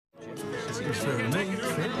Yes,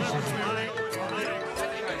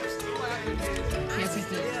 he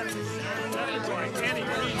did.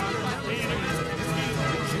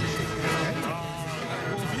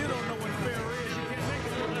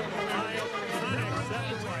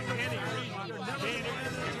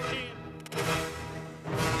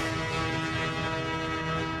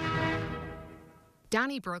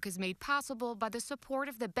 Donnybrook is made possible by the support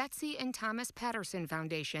of the Betsy and Thomas Patterson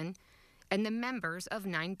Foundation and the members of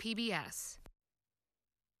 9PBS.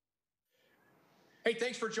 Hey,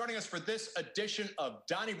 thanks for joining us for this edition of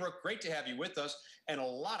Donnybrook. Great to have you with us, and a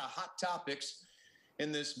lot of hot topics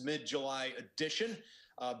in this mid-July edition.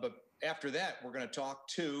 But after that, we're going to talk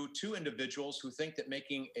to two individuals who think that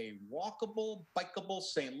making a walkable, bikeable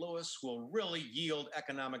St. Louis will really yield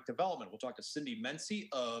economic development. We'll talk to Cindy Mense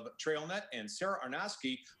of Trailnet and Sarah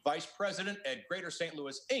Arnosky, Vice President at Greater St.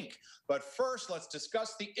 Louis, Inc. But first, let's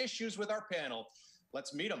discuss the issues with our panel.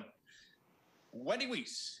 Let's meet them. Wendy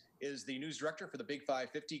Wiese is the news director for the Big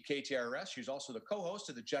 550 KTRS. She's also the co-host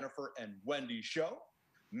of the Jennifer and Wendy Show.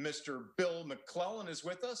 Mr. Bill McClellan is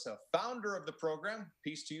with us, a founder of the program.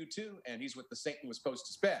 Peace to you, too. And he's with the St. Louis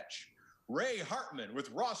Post-Dispatch. Ray Hartmann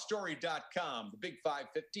with rawstory.com, the Big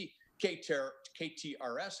 550,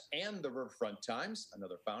 KTRS, and the Riverfront Times,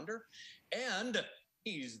 another founder. And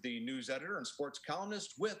he's the news editor and sports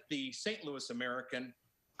columnist with the St. Louis American.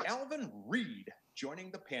 Alvin Reid joining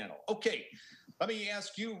the panel. Okay, let me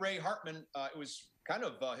ask you, Ray Hartmann, it was kind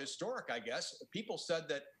of historic, I guess. People said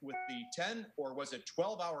that with the 10 or was it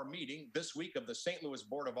 12-hour meeting this week of the St. Louis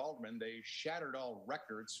Board of Aldermen, they shattered all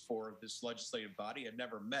records for this legislative body. Had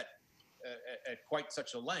never met at quite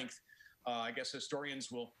such a length. I guess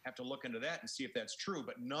historians will have to look into that and see if that's true.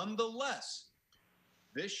 But nonetheless,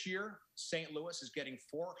 this year, St. Louis is getting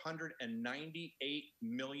 $498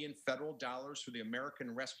 million federal dollars through the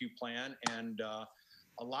American Rescue Plan, and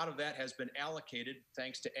a lot of that has been allocated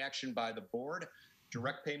thanks to action by the board.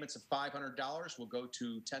 Direct payments of $500 will go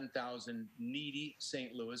to 10,000 needy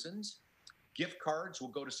St. Louisans. Gift cards will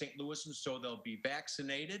go to St. Louisans so they'll be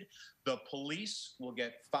vaccinated. The police will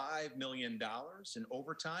get $5 million in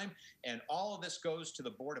overtime. And all of this goes to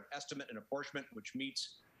the Board of Estimate and Apportionment, which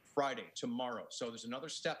meets Friday, tomorrow. So there's another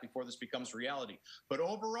step before this becomes reality. But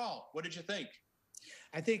overall, what did you think?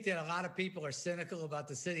 I think that a lot of people are cynical about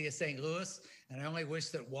the city of St. Louis, and I only wish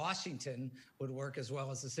that Washington would work as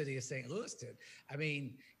well as the city of St. Louis did. I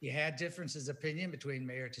mean, you had differences of opinion between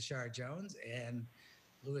Mayor Tashara Jones and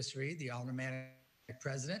Louis Reed, the aldermanic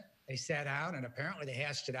president. They sat down and apparently they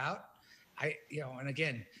hashed it out. And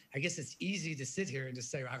again, I guess it's easy to sit here and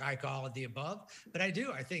just say, I like all of the above, but I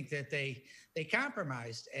do. I think that they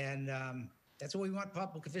compromised, and that's what we want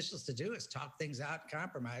public officials to do, is talk things out,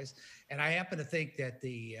 compromise. And I happen to think that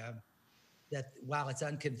that while it's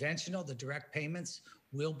unconventional, the direct payments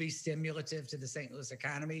will be stimulative to the St. Louis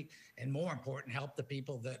economy, and more important, help the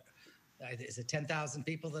people that, is it 10,000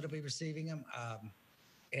 people that'll be receiving them?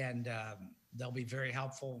 And they'll be very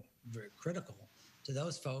helpful, very critical to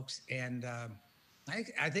those folks. And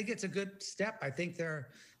I think it's a good step. I think they're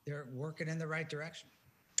working in the right direction.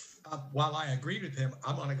 While I agreed with him,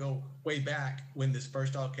 I'm going to go way back when this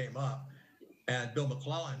first all came up, and Bill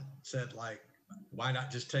McClellan said, like, why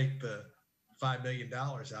not just take the $5 million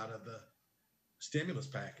out of the stimulus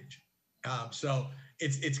package? So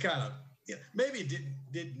it's kind of, maybe it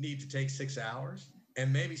didn't need to take 6 hours,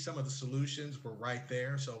 and maybe some of the solutions were right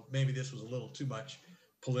there. So maybe this was a little too much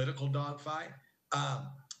political dogfight,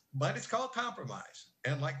 but it's called compromise.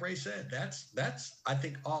 And like Ray said, that's I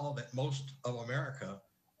think all that most of America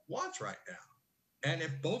wants right now. And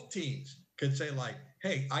if both teams could say, like,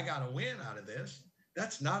 hey, I got a win out of this,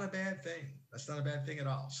 that's not a bad thing. That's not a bad thing at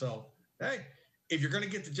all. So, hey, if you're going to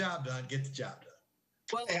get the job done, get the job done.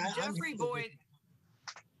 Well, Jeffrey Boyd,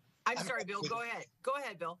 I'm sorry, Bill, go ahead. Go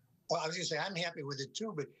ahead, Bill. Well, I was going to say, I'm happy with it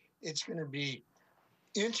too, but it's going to be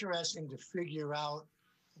interesting to figure out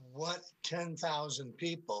what 10,000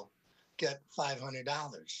 people get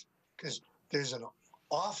 $500, because there's an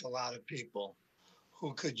awful lot of people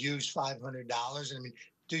who could use $500. I mean,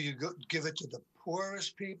 do you give it to the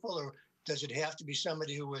poorest people, or does it have to be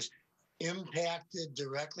somebody who was impacted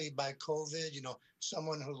directly by COVID? You know,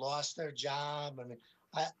 someone who lost their job. I mean,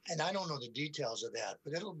 I don't know the details of that,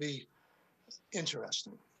 but it'll be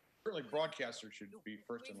interesting. Really, broadcasters should be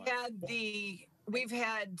first in line. We've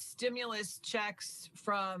had stimulus checks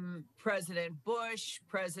from President Bush,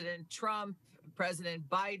 President Trump, President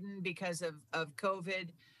Biden because of COVID.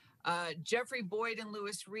 Jeffrey Boyd and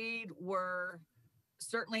Louis Reed were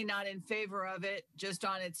certainly not in favor of it just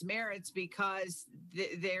on its merits, because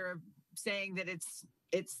they're saying that it's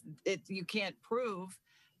you can't prove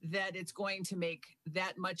that it's going to make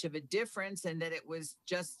that much of a difference and that it was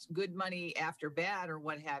just good money after bad or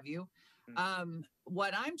what have you.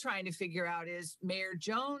 What I'm trying to figure out is Mayor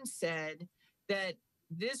Jones said that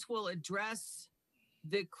this will address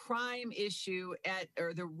the crime issue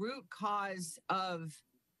or the root cause of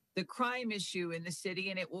the crime issue in the city,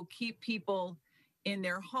 and it will keep people in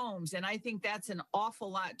their homes. And I think that's an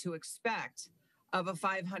awful lot to expect of a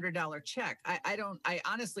 $500 check. I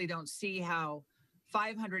honestly don't see how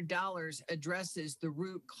 $500 addresses the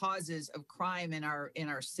root causes of crime in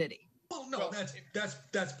our city. Well, no,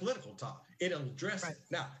 that's political talk. It'll address it.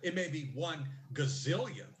 Now, it may be 1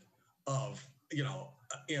 gazillionth of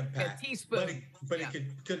impact, a teaspoon. but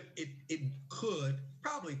it could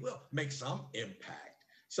probably will make some impact.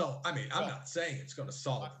 So, I mean, I'm not saying it's going to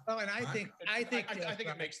solve. Oh, and I think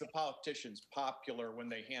it makes the politicians popular when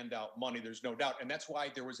they hand out money. There's no doubt, and that's why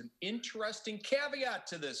there was an interesting caveat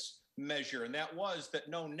to this measure, and that was that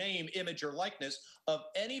no name, image, or likeness of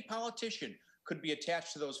any politician could be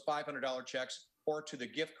attached to those $500 checks or to the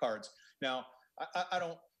gift cards. Now,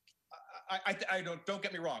 don't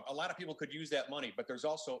get me wrong. A lot of people could use that money, but there's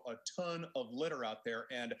also a ton of litter out there.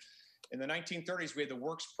 And in the 1930s, we had the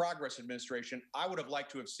Works Progress Administration. I would have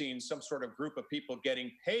liked to have seen some sort of group of people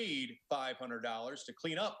getting paid $500 to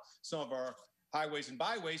clean up some of our highways and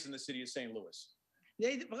byways in the city of St. Louis.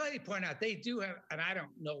 Let me point out, they do have, and I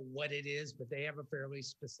don't know what it is, but they have a fairly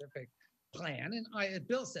specific plan. And as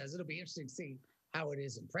Bill says, it'll be interesting to see how it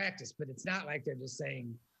is in practice, but it's not like they're just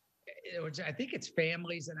saying, which I think it's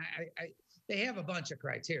families, and they have a bunch of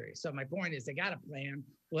criteria. So my point is they got a plan.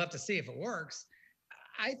 We'll have to see if it works.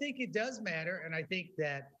 I think it does matter, and I think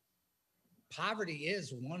that poverty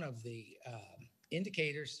is one of the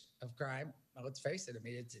indicators of crime. Well, let's face it. I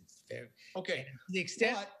mean, it's fair. Okay. To the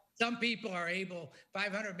extent some people are able,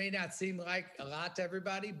 500 may not seem like a lot to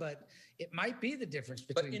everybody, but it might be the difference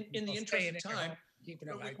between. But in the interest of time,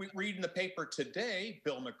 we read in the paper today,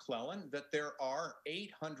 Bill McClellan, that there are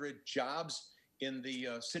 800 jobs in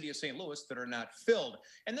the city of St. Louis that are not filled.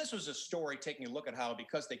 And this was a story taking a look at how,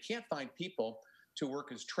 because they can't find people to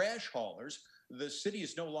work as trash haulers, the city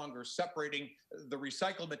is no longer separating the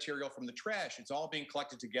recycled material from the trash. It's all being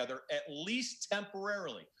collected together, at least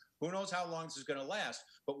temporarily. Who knows how long this is going to last?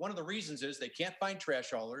 But one of the reasons is they can't find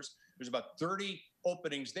trash haulers. There's about 30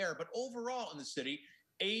 openings there. But overall in the city,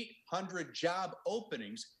 800 job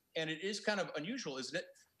openings. And it is kind of unusual, isn't it,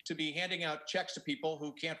 to be handing out checks to people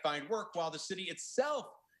who can't find work while the city itself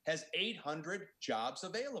has 800 jobs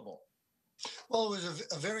available. Well, it was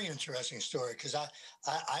a very interesting story because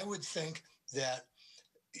I would think that,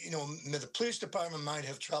 the police department might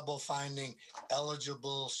have trouble finding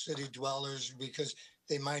eligible city dwellers because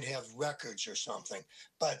they might have records or something.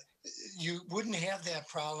 But you wouldn't have that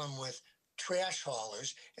problem with trash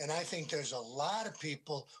haulers. And I think there's a lot of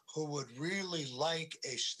people who would really like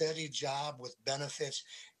a steady job with benefits.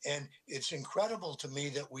 And it's incredible to me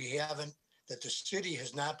that that the city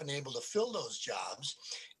has not been able to fill those jobs.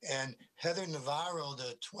 And Heather Navarro,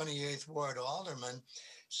 the 28th Ward Alderman,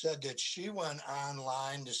 said that she went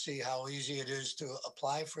online to see how easy it is to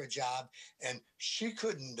apply for a job, and she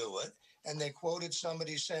couldn't do it. And they quoted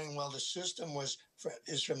somebody saying, well, the system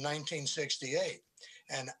is from 1968.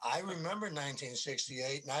 And I remember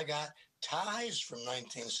 1968, and I got ties from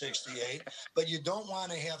 1968, but you don't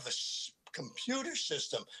want to have a computer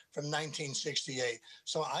system from 1968.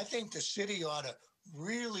 So I think the city ought to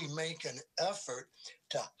really make an effort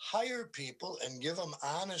to hire people and give them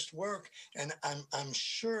honest work. And I'm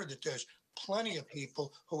sure that there's plenty of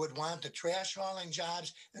people who would want the trash hauling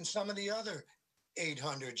jobs and some of the other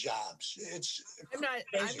 800 jobs. I'm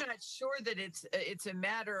not sure that it's a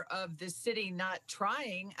matter of the city not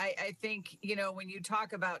trying. I think, when you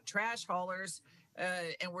talk about trash haulers,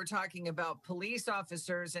 and we're talking about police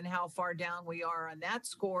officers and how far down we are on that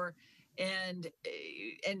score, and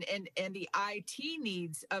the IT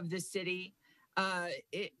needs of the city,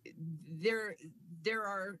 there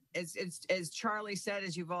are, as Charlie said,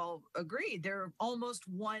 as you've all agreed, there are almost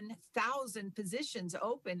 1,000 positions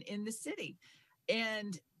open in the city,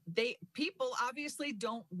 and people obviously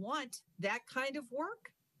don't want that kind of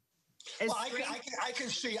work. Well, I can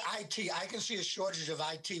see IT. I can see a shortage of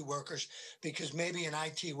IT workers because maybe an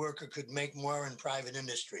IT worker could make more in private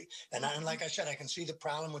industry. And like I said, I can see the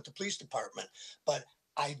problem with the police department, but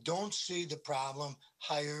I don't see the problem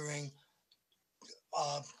hiring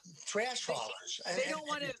trash haulers. They don't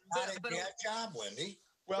want to. Not a bad job, Wendy.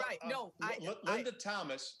 Well, right. No, Linda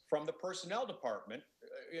Thomas from the personnel department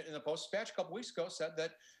in the Post-Dispatch a couple weeks ago said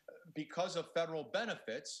that because of federal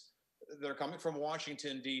benefits that are coming from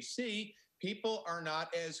Washington, D.C., people are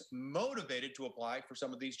not as motivated to apply for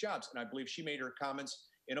some of these jobs. And I believe she made her comments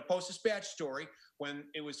in a Post-Dispatch story when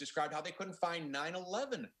it was described how they couldn't find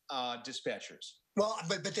 9/11 dispatchers. Well,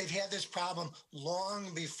 but they've had this problem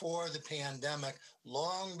long before the pandemic,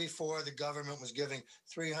 long before the government was giving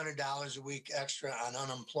 $300 a week extra on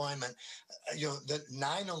unemployment. The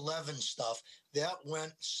 9/11 stuff, that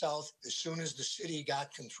went south as soon as the city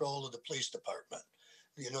got control of the police department.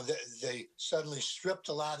 They suddenly stripped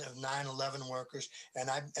a lot of 9/11 workers, and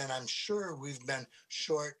I'm sure we've been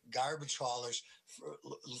short garbage haulers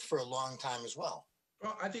for a long time as well.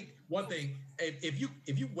 Well, I think one thing, if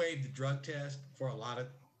you waive the drug test for a lot of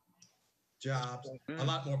jobs, a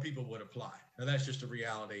lot more people would apply. And that's just a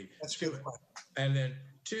reality. That's good. And then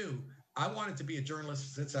two, I wanted to be a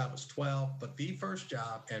journalist since I was 12, but the first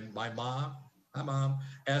job, and my mom,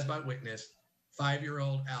 as my witness,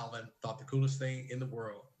 5-year-old Alvin thought the coolest thing in the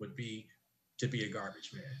world would be to be a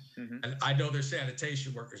garbage man. Mm-hmm. And I know they're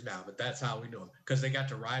sanitation workers now, but that's how we knew them, because they got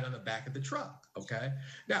to ride on the back of the truck. Okay.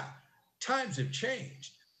 Now, times have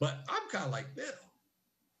changed, but I'm kind of like Bill.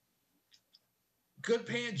 Good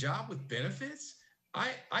paying job with benefits.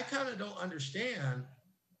 I kind of don't understand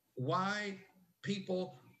why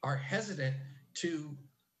people are hesitant to,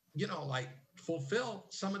 fulfill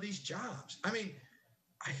some of these jobs. I mean,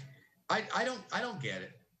 I don't get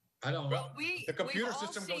it. I don't. Well, the computer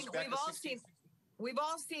system goes back to 60. We've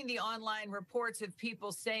all seen the online reports of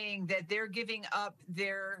people saying that they're giving up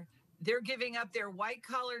their white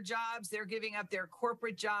collar jobs, they're giving up their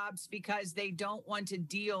corporate jobs because they don't want to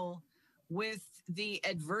deal with the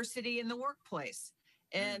adversity in the workplace.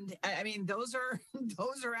 And I mean, those are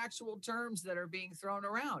actual terms that are being thrown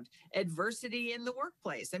around. Adversity in the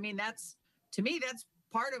workplace. I mean, that's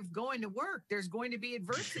part of going to work. There's going to be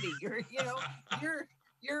adversity.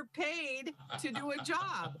 You're paid to do a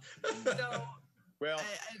job. So well,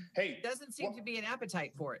 hey, doesn't seem to be an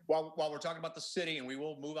appetite for it. While we're talking about the city, and we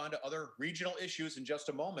will move on to other regional issues in just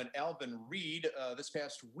a moment, Alvin Reid, this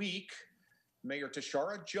past week, Mayor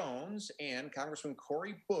Tashara Jones and Congressman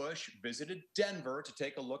Cori Bush visited Denver to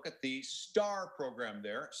take a look at the STAR program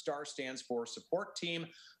there. STAR stands for Support Team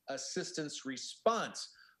Assistance Response,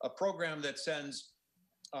 a program that sends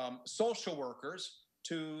social workers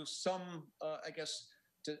to some,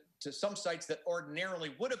 to some sites that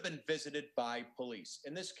ordinarily would have been visited by police.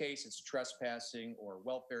 In this case, it's trespassing or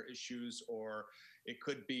welfare issues, or it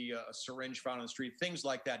could be a syringe found on the street, things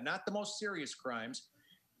like that. Not the most serious crimes.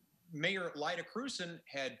 Mayor Lyda Krewson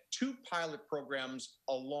had 2 pilot programs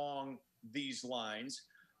along these lines.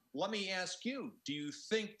 Let me ask you, do you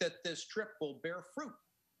think that this trip will bear fruit?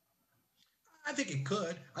 I think it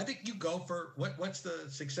could. I think you go for what's the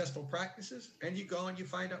successful practices, and you go and you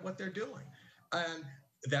find out what they're doing. And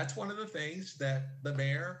that's one of the things that the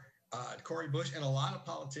mayor, Cori Bush, and a lot of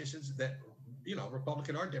politicians that,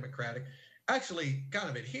 Republican or Democratic, actually kind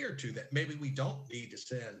of adhere to, that maybe we don't need to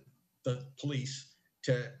send the police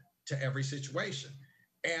to every situation.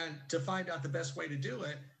 And to find out the best way to do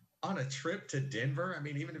it on a trip to Denver, I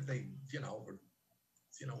mean, even if they, were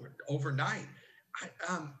overnight,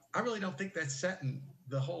 I really don't think that's setting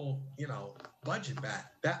the whole, budget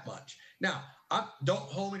back that much. Now, don't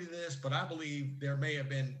hold me to this, but I believe there may have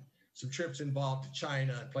been some trips involved to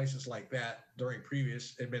China and places like that during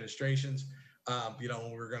previous administrations. When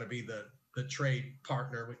we were going to be the trade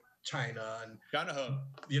partner with China and China hub.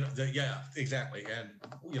 Yeah, exactly. And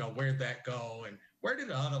where'd that go? And where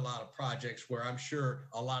did a lot of projects where I'm sure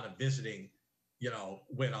a lot of visiting,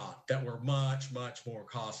 went on that were much, much more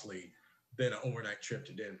costly than an overnight trip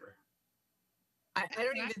to Denver? I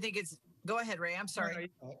don't even think it's. Go ahead, Ray. I'm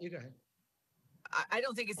sorry. You go ahead. I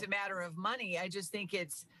don't think it's a matter of money. I think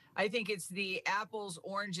it's the apples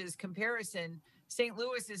oranges comparison. St.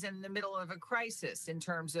 Louis is in the middle of a crisis in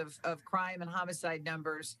terms of crime and homicide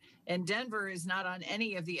numbers, and Denver is not on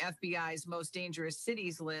any of the FBI's most dangerous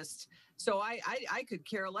cities list. So I could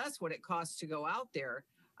care less what it costs to go out there.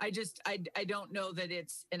 I don't know that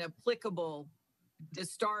it's the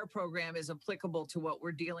STAR program is applicable to what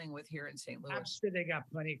we're dealing with here in St. Louis. I'm sure they got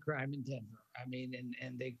plenty of crime in Denver. I mean,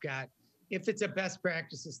 and they've got, if it's a best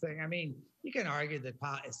practices thing, I mean, you can argue that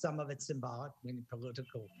some of it's symbolic when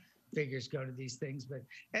political figures go to these things. But,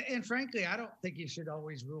 and frankly, I don't think you should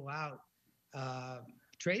always rule out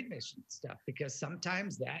trade mission stuff, because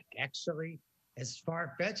sometimes that actually, as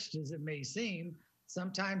far-fetched as it may seem,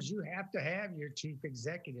 sometimes you have to have your chief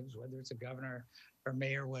executives, whether it's a governor or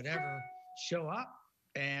mayor, whatever, show up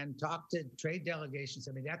and talk to trade delegations.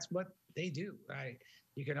 I mean, that's what they do, right?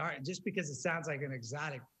 You can argue, just because it sounds like an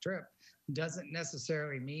exotic trip doesn't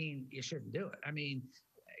necessarily mean you shouldn't do it. I mean,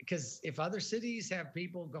 because if other cities have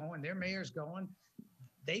people going, their mayor's going,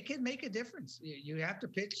 they can make a difference. You have to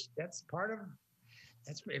pitch. That's part of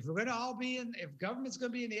if we're going to all be if government's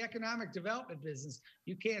going to be in the economic development business,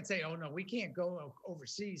 you can't say, oh no, we can't go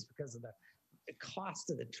overseas because of the cost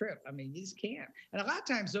of the trip. I mean, you just can't. And a lot of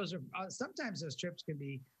times sometimes those trips can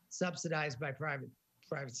be subsidized by private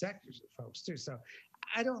sectors folks too. So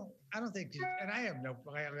I don't think, and I have no,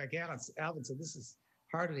 like Alvin said, this is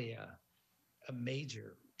hardly a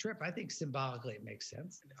major trip. I think symbolically it makes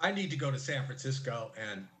sense. I need to go to San Francisco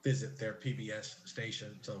and visit their PBS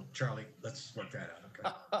station. So Charlie, let's work that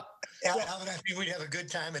out. Okay. Alvin, I think we'd have a good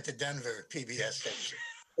time at the Denver PBS station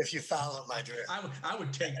if you follow my drift. I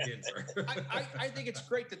would take Denver. I think it's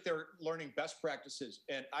great that they're learning best practices,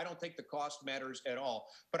 and I don't think the cost matters at all.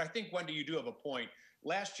 But I think, Wendy, you do have a point.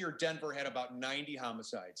 Last year, Denver had about 90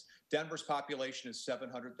 homicides. Denver's population is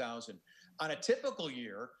 700,000. On a typical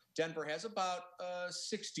year, Denver has about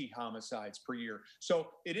 60 homicides per year. So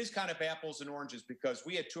it is kind of apples and oranges because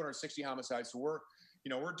we had 260 homicides. So we're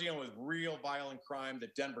dealing with real violent crime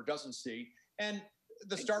that Denver doesn't see. And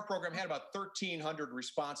the STAR program had about 1,300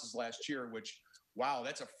 responses last year, which, wow,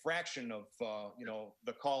 that's a fraction of,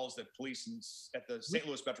 the calls that police at the St.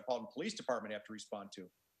 Louis Metropolitan Police Department have to respond to.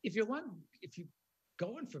 If you're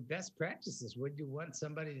going for best practices, would you want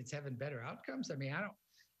somebody that's having better outcomes? I mean,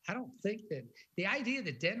 I don't think that the idea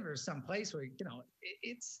that Denver is someplace where,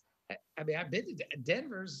 I've been to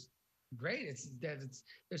Denver's great.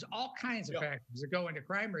 There's all kinds of factors that go into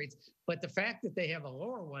crime rates, but the fact that they have a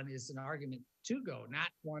lower one is an argument to go, not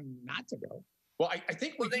one not to go. Well, I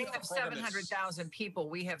think they have 700,000 people.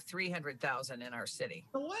 We have 300,000 in our city.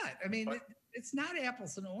 So what? I mean, it's not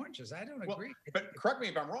apples and oranges. I don't agree. But correct me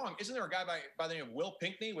if I'm wrong. Isn't there a guy by the name of Will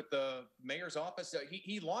Pinckney with the mayor's office?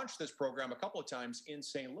 He launched this program a couple of times in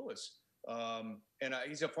St. Louis. And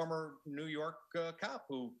he's a former New York cop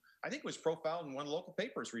who I think was profiled in one of the local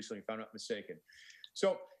papers recently, if I'm not mistaken.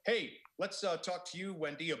 So, hey, let's talk to you,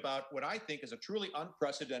 Wendy, about what I think is a truly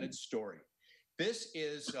unprecedented story. This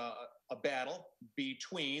is a battle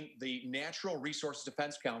between the Natural Resources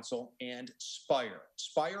Defense Council and Spire.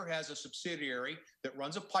 Spire has a subsidiary that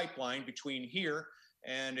runs a pipeline between here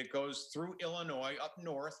and it goes through Illinois up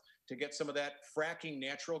north to get some of that fracking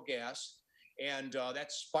natural gas. And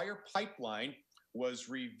that Spire pipeline was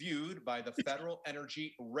reviewed by the Federal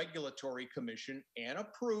Energy Regulatory Commission and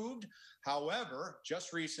approved. However,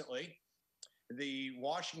 just recently, the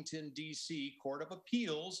Washington, D.C. Court of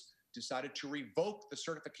Appeals decided to revoke the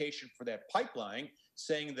certification for that pipeline,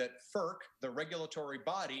 saying that FERC, the regulatory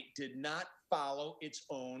body, did not follow its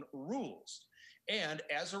own rules. And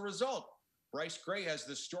as a result, Bryce Gray has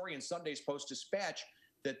this story in Sunday's Post-Dispatch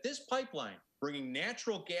that this pipeline bringing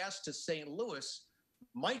natural gas to St. Louis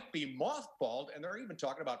might be mothballed, and they're even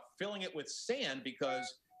talking about filling it with sand because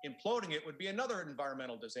imploding it would be another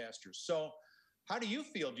environmental disaster. So how do you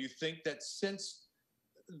feel? Do you think that since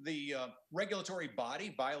the regulatory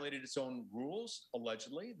body violated its own rules,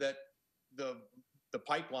 allegedly, that the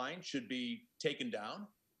pipeline should be taken down?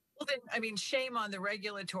 Well, then, I mean, shame on the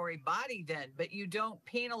regulatory body then, but you don't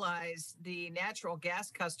penalize the natural gas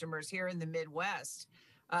customers here in the Midwest.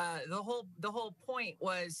 The whole point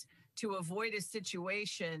was to avoid a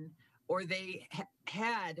situation, or they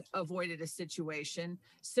had avoided a situation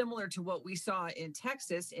similar to what we saw in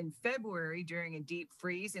Texas in February during a deep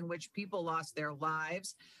freeze in which people lost their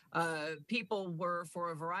lives. People were,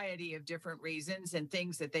 for a variety of different reasons and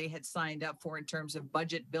things that they had signed up for in terms of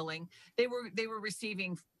budget billing, they were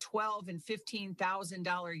receiving $12,000 and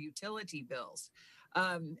 $15,000 utility bills.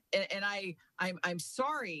 And I'm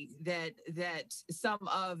sorry that some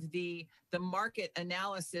of the market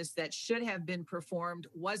analysis that should have been performed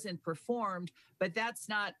wasn't performed, but that's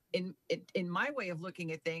not in my way of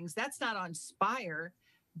looking at things. That's not on Spire,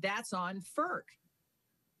 that's on FERC.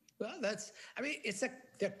 Well, it's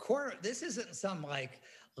the court. This isn't some like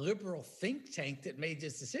liberal think tank that made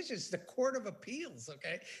this decision. It's the Court of Appeals.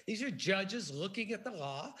 Okay, these are judges looking at the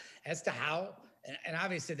law as to how. And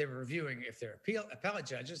obviously they were reviewing if they're appellate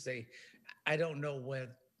judges. I don't know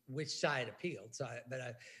which side appealed.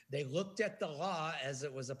 But they looked at the law as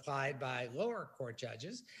it was applied by lower court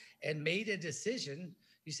judges and made a decision.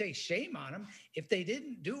 You say shame on them. If they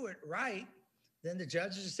didn't do it right, then the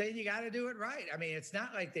judges are saying you got to do it right. I mean, it's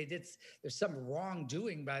not like there's some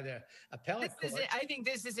wrongdoing by the appellate court. I think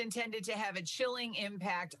this is intended to have a chilling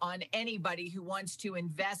impact on anybody who wants to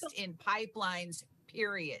invest in pipelines.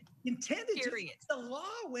 Period. It's the law,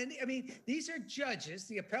 Wendy. I mean, these are judges.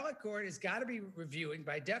 The appellate court has got to be reviewing,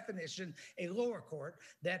 by definition, a lower court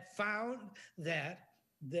that found that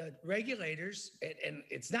the regulators, and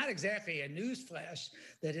it's not exactly a newsflash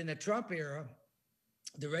that in the Trump era,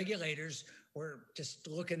 the regulators were just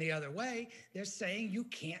looking the other way. They're saying you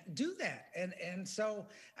can't do that. And so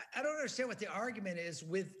I don't understand what the argument is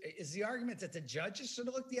is the argument that the judges should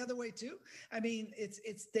look the other way too? I mean,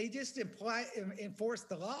 they just enforce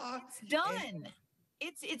the law. It's done.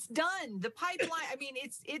 It's done. The pipeline, I mean,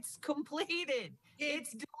 it's completed.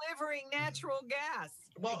 It's delivering natural gas.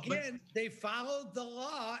 Well, again, they followed the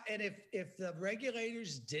law, and if the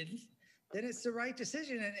regulators didn't, then it's the right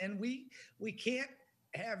decision. And we can't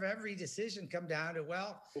have every decision come down to,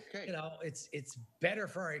 well, you know, it's better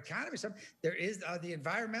for our economy. So there is the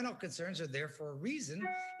environmental concerns are there for a reason,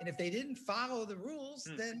 and if they didn't follow the rules,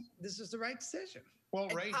 then this is the right decision. Well,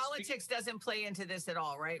 Ray, politics doesn't play into this at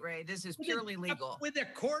all, right, Ray? This is purely legal. With the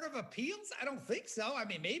Court of Appeals, I don't think so. I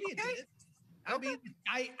mean, maybe it did. I mean,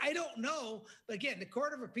 I don't know. But again, the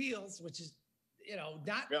Court of Appeals, which is, you know,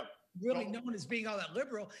 not really known as being all that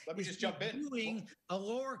liberal, let me just jump in. Reviewing a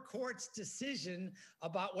lower court's decision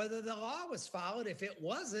about whether the law was followed. If it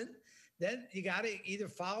wasn't, then you got to either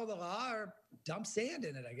follow the law or dump sand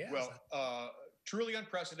in it, I guess. Well, truly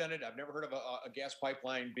unprecedented. I've never heard of a gas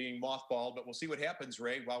pipeline being mothballed, but we'll see what happens,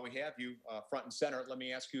 Ray. While we have you front and center, let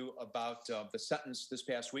me ask you about the sentence this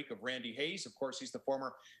past week of Randy Hayes. Of course, he's the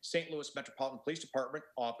former St. Louis Metropolitan Police Department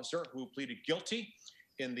officer who pleaded guilty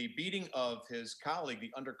in the beating of his colleague,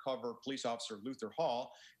 the undercover police officer Luther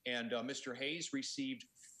Hall. And Mr. Hayes received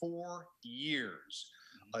 4 years.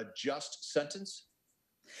 A just sentence?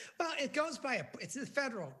 Well, it goes by it's a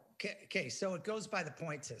federal case, so it goes by the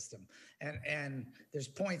point system, and there's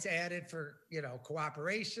points added for, you know,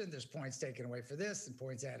 cooperation. There's points taken away for this, and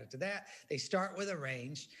points added to that. They start with a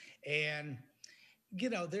range, and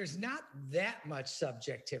you know, there's not that much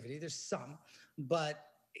subjectivity. There's some, but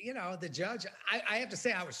you know, the judge. I have to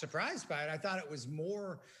say, I was surprised by it. I thought it was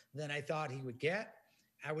more than I thought he would get.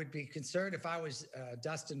 I would be concerned if I was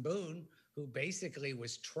Dustin Boone, who basically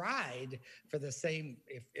was tried for the same,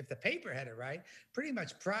 if the paper had it right, pretty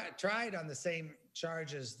much tried on the same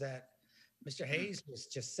charges that Mr. Hayes was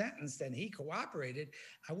just sentenced, and he cooperated.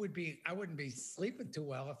 I wouldn't be sleeping too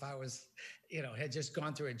well if I was, you know, had just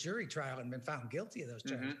gone through a jury trial and been found guilty of those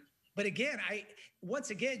charges. But again,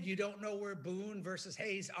 once again, you don't know where Boone versus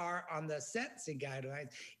Hayes are on the sentencing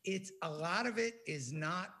guidelines. It's a lot of it is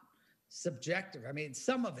not subjective. I mean,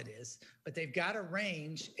 some of it is, but they've got a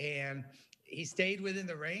range, and he stayed within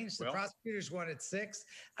the range. The prosecutors wanted 6.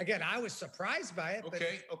 Again, I was surprised by it.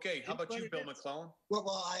 Okay. How about you, Bill McClellan?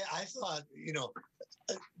 Well, I thought, you know,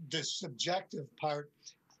 the subjective part,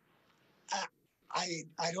 I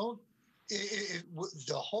don't,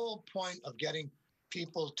 the whole point of getting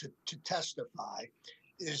people to testify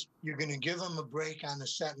is you're going to give them a break on the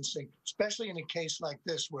sentencing, especially in a case like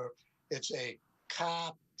this where it's a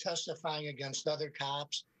cop testifying against other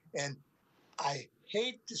cops. And I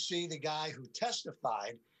hate to see the guy who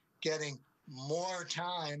testified getting more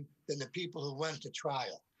time than the people who went to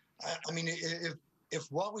trial. I mean, if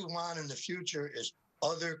what we want in the future is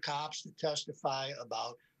other cops to testify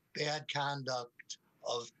about bad conduct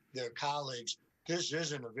of their colleagues, this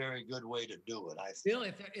isn't a very good way to do it, I think. Bill,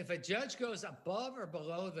 if a judge goes above or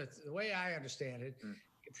below the way I understand it,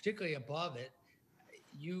 particularly above it,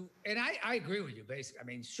 I agree with you, basically. I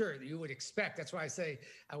mean, sure, you would expect. That's why I say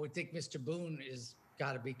I would think Mr. Boone is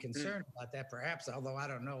got to be concerned about that, perhaps, although I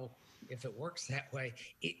don't know if it works that way.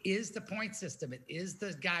 It is the point system. It is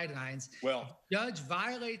the guidelines. Well, if judge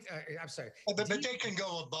violates, I'm sorry. But they can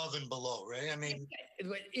go above and below, right? I mean,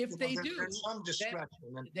 if they do, there's some discretion.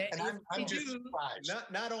 I'm just surprised.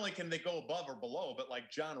 Not only can they go above or below, but like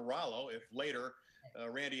John Rollo, if later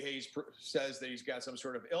Randy Hayes says that he's got some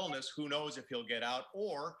sort of illness, who knows if he'll get out,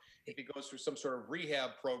 or if he goes through some sort of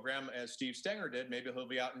rehab program, as Steve Stenger did, maybe he'll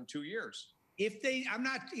be out in 2 years. I'm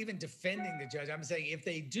not even defending the judge. I'm saying if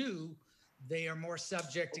they do, they are more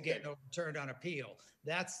subject to getting overturned on appeal.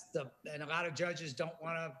 And a lot of judges don't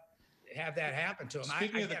want to have that happen to them.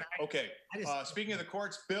 Speaking of the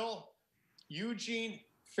courts, Bill, Eugene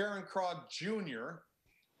Ferencrog Jr.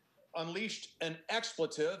 unleashed an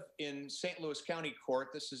expletive in St. Louis County Court.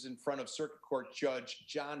 This is in front of Circuit Court Judge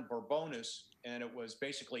John Borbonis, and it was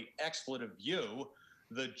basically expletive you.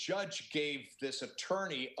 The judge gave this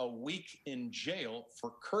attorney a week in jail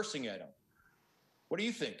for cursing at him. What do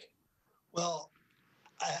you think? Well,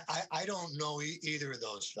 I don't know either of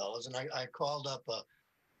those fellas. And I called up a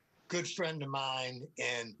good friend of mine,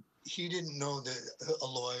 and he didn't know a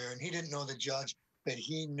lawyer, and he didn't know the judge, but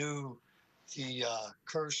he knew the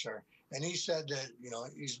cursor. And he said that, you know,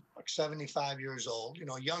 he's like 75 years old, you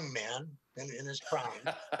know, a young man in his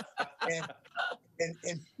prime.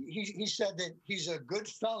 And he said that he's a good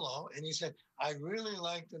fellow. And he said, I'd really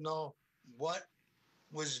like to know what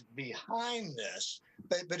was behind this.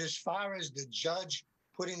 But as far as the judge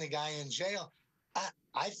putting the guy in jail,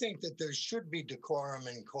 I think that there should be decorum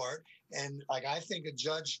in court. And like, I think a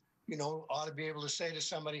judge, ought to be able to say to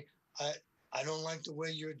somebody, I don't like the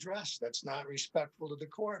way you're dressed. That's not respectful to the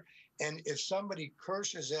court. And if somebody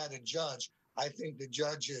curses at a judge, I think the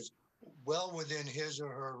judge is well within his or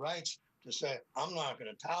her rights to say, I'm not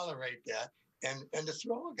going to tolerate that, and to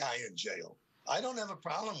throw a guy in jail. I don't have a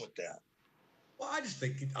problem with that. Well, I just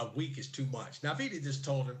think a week is too much. Now, if he'd just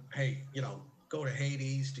told him, hey, go to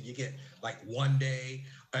Hades, you get like 1 day.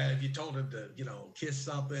 If you told him to, kiss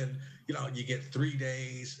something, you get 3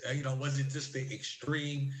 days. Was it just the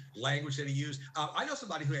extreme language that he used? I know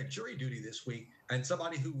somebody who had jury duty this week, and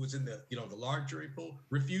somebody who was in the, the large jury pool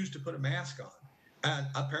refused to put a mask on. And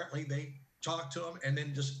apparently they talked to him and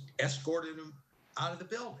then just escorted him out of the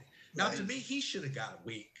building. Now, to me, he should have got a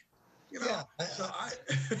week. Yeah. So I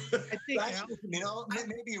think,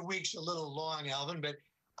 maybe a week's a little long, Alvin, but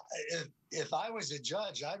if I was a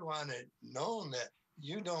judge, I'd want it known that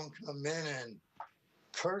you don't come in and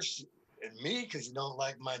curse at me because you don't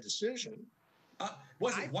like my decision.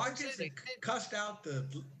 Was it Watkins that cussed out the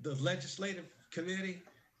legislative committee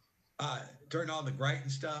during all the Brighton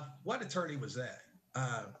stuff? What attorney was that?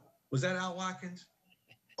 Was that Al Watkins?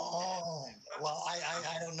 Oh, well,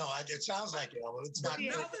 I don't know. It sounds like it. It's not.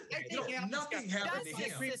 Nothing happened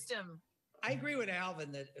to him. I agree with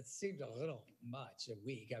Alvin that it seemed a little much, a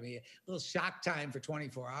week. I mean, a little shock time for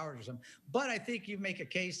 24 hours or something. But I think you make a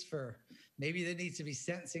case for maybe there needs to be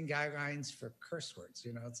sentencing guidelines for curse words.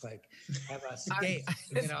 It's like have a scale.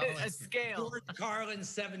 A scale. George Carlin's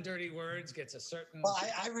 7 dirty words gets a certain. Well,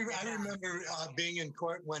 I remember being in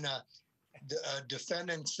court when a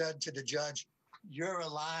defendant said to the judge, "You're a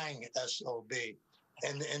lying SOB,"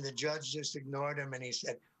 and the judge just ignored him, and he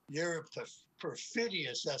said, "You're a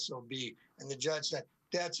perfidious SOB." And the judge said,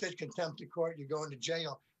 "That's it, contempt of court, you're going to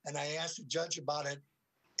jail." And I asked the judge about it,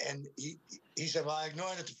 and he said, "Well, I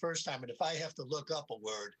ignored it the first time, but if I have to look up a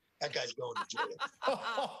word, that guy's going to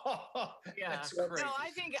jail." Yeah. No, I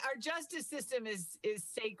think our justice system is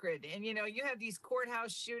sacred. And, you have these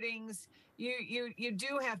courthouse shootings. You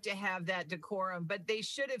do have to have that decorum, but they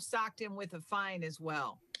should have socked him with a fine as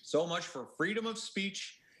well. So much for freedom of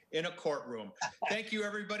speech in a courtroom. Thank you,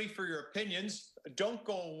 everybody, for your opinions. Don't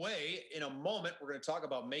go away. In a moment, we're going to talk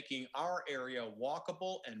about making our area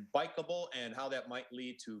walkable and bikeable and how that might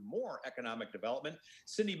lead to more economic development.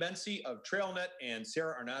 Cindy Mense of Trailnet and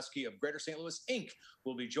Sarah Arnosky of Greater St. Louis, Inc.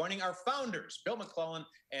 will be joining our founders, Bill McClellan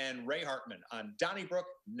and Ray Hartmann, on Donnybrook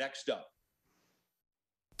Next Up.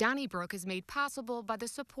 Donnybrook is made possible by the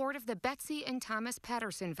support of the Betsy and Thomas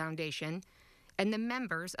Patterson Foundation and the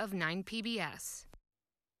members of 9PBS.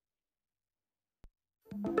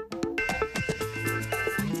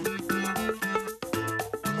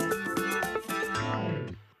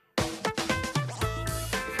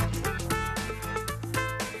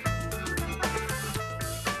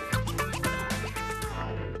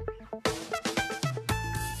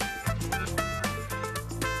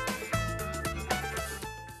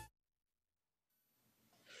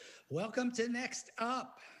 Welcome to Next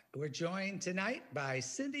Up. We're joined tonight by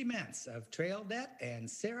Cindy Mense of Trailnet and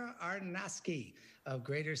Sarah Arnosky of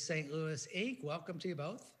Greater St. Louis, Inc. Welcome to you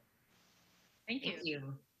both. Thank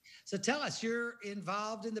you. So tell us, you're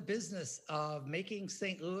involved in the business of making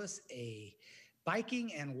St. Louis a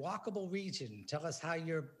biking and walkable region. Tell us how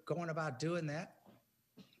you're going about doing that.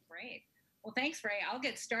 Great. Well, thanks, Ray. I'll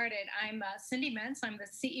get started. I'm Cindy Mense. I'm the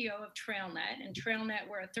CEO of Trailnet. And Trailnet,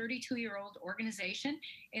 we're a 32-year-old organization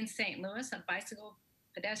in St. Louis, a bicycle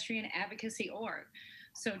pedestrian advocacy org.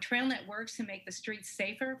 So Trailnet works to make the streets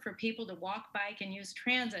safer for people to walk, bike, and use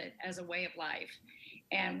transit as a way of life.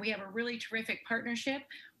 And we have a really terrific partnership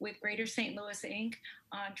with Greater St. Louis, Inc.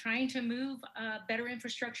 on trying to move better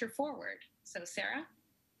infrastructure forward. So, Sarah?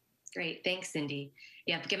 Great. Thanks, Cindy.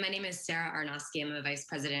 Yeah, again, my name is Sarah Arnosky. I'm a vice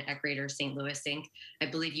president at Greater St. Louis, Inc. I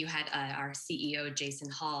believe you had our CEO, Jason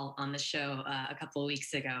Hall, on the show a couple of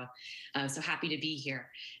weeks ago. So happy to be here.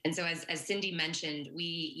 And so as Cindy mentioned,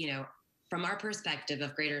 we, from our perspective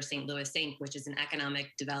of Greater St. Louis, Inc., which is an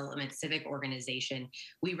economic development civic organization,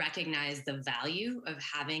 we recognize the value of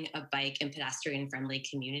having a bike and pedestrian-friendly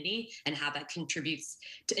community and how that contributes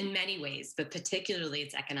to, in many ways, but particularly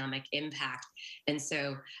its economic impact. And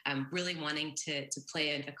so really wanting to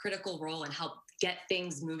play a critical role and help get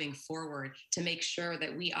things moving forward to make sure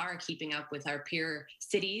that we are keeping up with our peer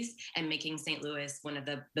cities and making St. Louis one of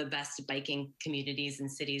the best biking communities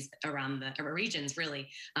and cities around the regions, really,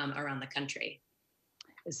 around the country.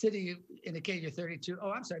 Cindy, you indicate you're 32.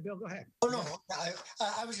 Oh, I'm sorry, Bill, go ahead. Oh, no,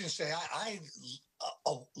 I was going to say,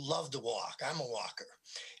 love to walk. I'm a walker.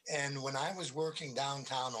 And when I was working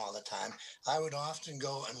downtown all the time, I would often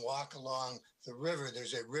go and walk along the river.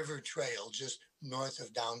 There's a river trail just north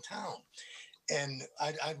of downtown. And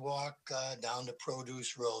I'd walk down to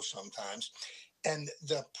Produce Row sometimes. And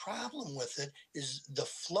the problem with it is the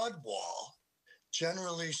flood wall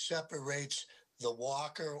generally separates the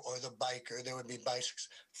walker or the biker, there would be bicycles,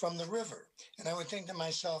 from the river. And I would think to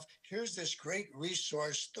myself, here's this great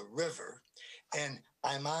resource, the river, and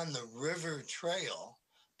I'm on the river trail,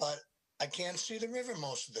 but I can't see the river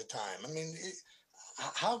most of the time. I mean,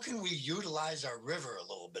 how can we utilize our river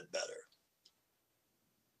a little bit better?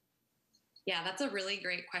 Yeah, that's a really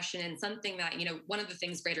great question, and something that, one of the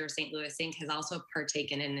things Greater St. Louis Inc. has also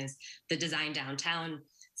partaken in is the Design Downtown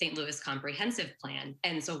St. Louis Comprehensive Plan.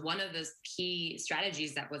 And so one of those key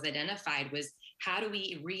strategies that was identified was, how do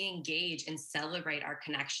we re-engage and celebrate our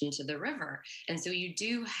connection to the river? And so you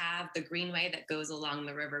do have the greenway that goes along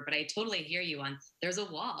the river, but I totally hear you on, there's a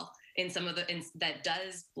wall in some of that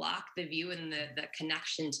does block the view and the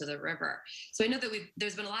connection to the river. So I know that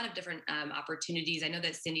there's been a lot of different opportunities. I know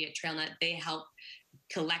that Cindy at Trailnet, they help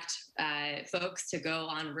collect folks to go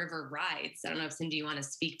on river rides. I don't know if Cindy, you want to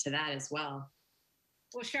speak to that as well.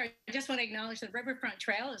 Well, sure. I just want to acknowledge the Riverfront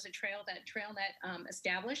Trail is a trail that Trailnet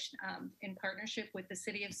established in partnership with the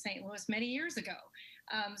city of St. Louis many years ago.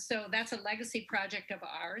 So that's a legacy project of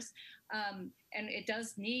ours. And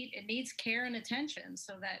it needs care and attention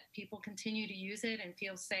so that people continue to use it and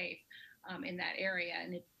feel safe in that area.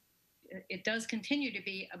 And it does continue to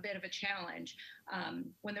be a bit of a challenge.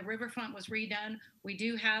 When the riverfront was redone, we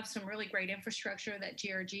do have some really great infrastructure that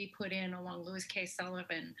GRG put in along Lewis K.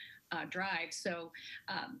 Sullivan Drive. So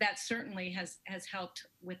that certainly has helped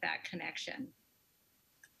with that connection.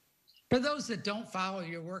 For those that don't follow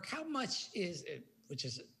your work, how much is it, which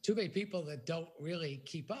is too many people that don't really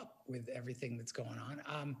keep up with everything that's going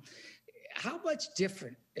on, how much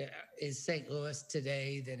different is St. Louis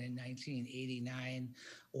today than in 1989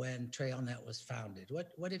 when Trailnet was founded?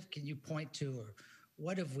 What can you point to, or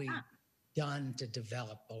what have we done to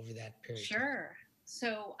develop over that period? Sure.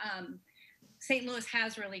 So St. Louis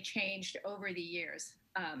has really changed over the years.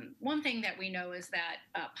 One thing that we know is that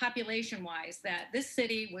population-wise, that this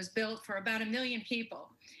city was built for about 1 million people.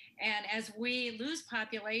 And as we lose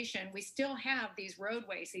population, we still have these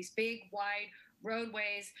roadways, these big, wide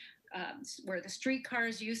roadways where the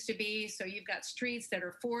streetcars used to be. So you've got streets that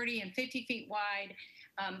are 40 and 50 feet wide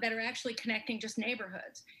that are actually connecting just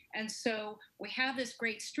neighborhoods. And so we have this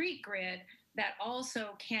great street grid that also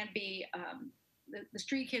can be, the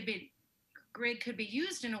street grid could be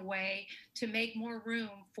used in a way to make more room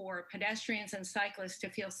for pedestrians and cyclists to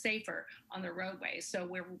feel safer on the roadways. So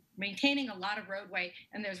we're maintaining a lot of roadway,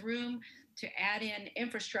 and there's room to add in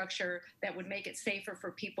infrastructure that would make it safer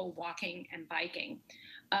for people walking and biking.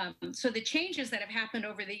 So the changes that have happened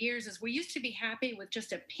over the years is we used to be happy with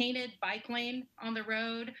just a painted bike lane on the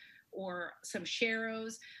road or some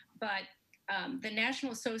sharrows, but the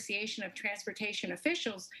National Association of Transportation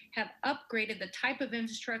Officials have upgraded the type of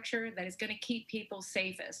infrastructure that is going to keep people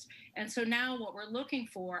safest. And so now what we're looking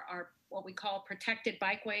for are what we call protected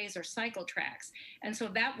bikeways or cycle tracks. And so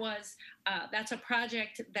that's a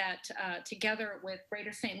project that together with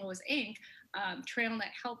Greater St. Louis Inc.,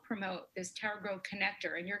 Trailnet helped promote this Tower Grove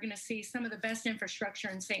connector. And you're going to see some of the best infrastructure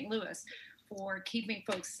in St. Louis for keeping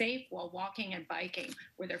folks safe while walking and biking,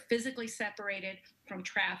 where they're physically separated from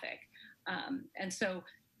traffic. And so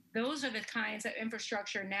those are the kinds of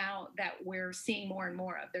infrastructure now that we're seeing more and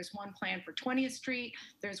more of. There's one plan for 20th Street.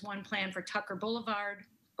 There's one plan for Tucker Boulevard.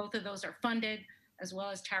 Both of those are funded, as well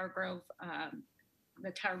as Tower Grove,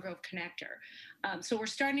 the Tower Grove connector. So we're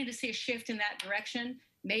starting to see a shift in that direction.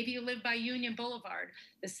 Maybe you live by Union Boulevard.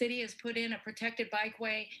 The city has put in a protected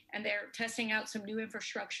bikeway, and they're testing out some new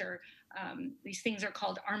infrastructure. These things are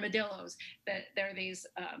called armadillos. They're these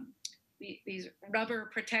rubber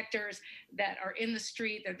protectors that are in the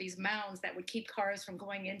street. They're these mounds that would keep cars from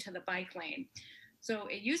going into the bike lane. So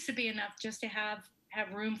it used to be enough just to have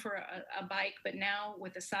room for a bike, but now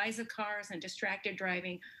with the size of cars and distracted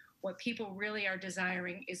driving, what people really are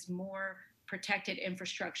desiring is more protected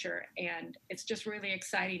infrastructure. And it's just really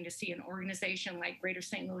exciting to see an organization like Greater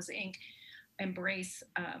St. Louis Inc. embrace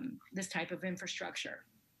this type of infrastructure.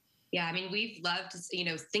 Yeah, I mean, we've loved,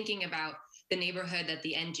 thinking about the neighborhood that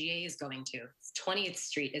the NGA is going to. 20th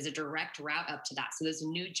Street is a direct route up to that. So there's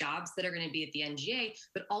new jobs that are going to be at the NGA,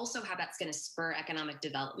 but also how that's going to spur economic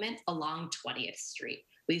development along 20th Street.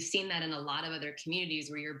 We've seen that in a lot of other communities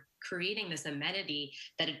where you're creating this amenity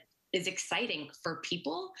that is exciting for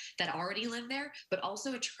people that already live there, but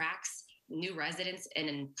also attracts new residents and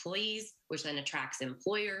employees, which then attracts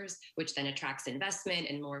employers, which then attracts investment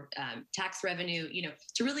and more tax revenue,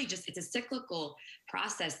 to really it's a cyclical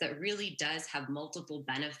process that really does have multiple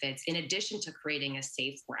benefits in addition to creating a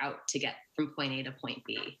safe route to get from point A to point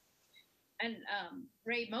B. And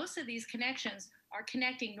Ray, most of these connections are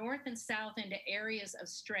connecting north and south into areas of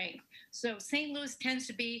strength. So St. Louis tends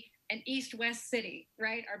to be an east-west city,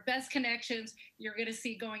 right? Our best connections you're going to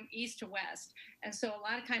see going east to west. And so a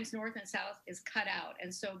lot of times north and south is cut out.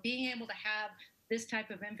 And so being able to have this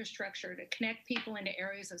type of infrastructure to connect people into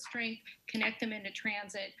areas of strength, connect them into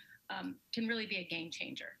transit, can really be a game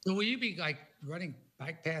changer. So will you be like running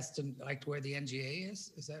bike paths to like where the NGA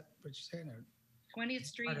is? Is that what you're saying? Or 20th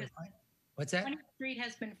Street has, what's that? 20th Street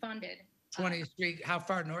has been funded. 20th Street, how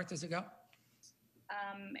far north does it go?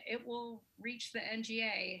 It will reach the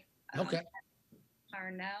NGA. Okay.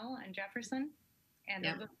 Parnell and Jefferson, and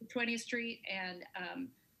Yeah. they'll go to 20th Street, and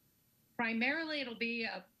primarily it'll be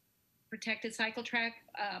a protected cycle track,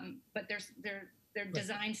 but their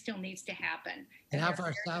design still needs to happen. And how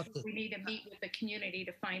far south? We need to meet with the community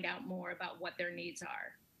to find out more about what their needs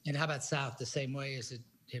are. And how about south? The same way? Is it?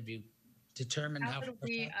 Have you determined how? It'll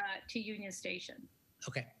be to Union Station.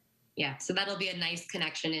 Okay. Yeah, so that'll be a nice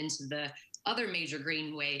connection into the other major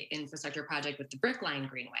greenway infrastructure project with the Brick Line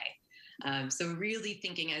Greenway. So really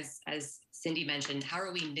thinking, as Cindy mentioned, how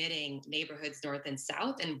are we knitting neighborhoods north and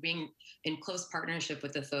south and being in close partnership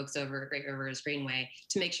with the folks over at Great Rivers Greenway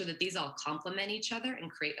to make sure that these all complement each other and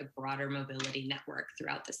create a broader mobility network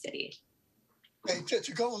throughout the city. Hey,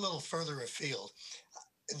 to go a little further afield,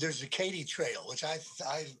 there's the Katy Trail, which I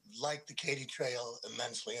like the Katy Trail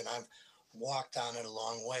immensely, and I've walked on it a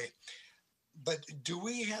long way. But do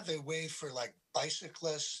we have a way for like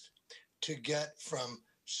bicyclists to get from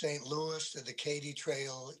St. Louis to the Katy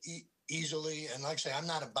Trail easily? And like I say, I'm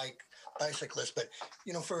not a bicyclist, but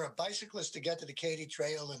for a bicyclist to get to the Katy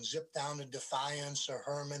Trail and zip down to Defiance or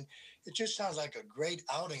Herman, it just sounds like a great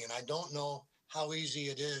outing. And I don't know how easy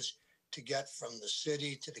it is to get from the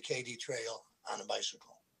city to the Katy Trail on a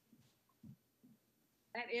bicycle.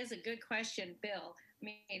 That is a good question, Bill. I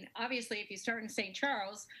mean, obviously, if you start in St.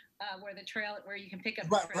 Charles, where you can pick up.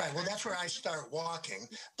 Right. Well, that's where I start walking,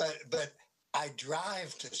 but I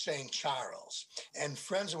drive to St. Charles, and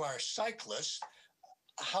friends who are cyclists,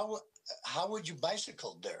 how would you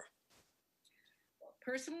bicycle there?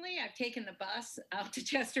 Personally, I've taken the bus out to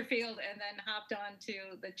Chesterfield and then hopped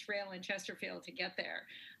onto the trail in Chesterfield to get there.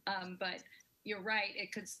 But you're right;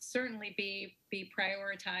 it could certainly be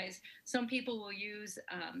prioritized. Some people will use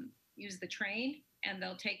the train, and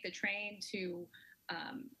they'll take the train to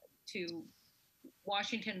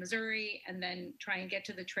Washington, Missouri, and then try and get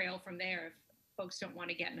to the trail from there if folks don't want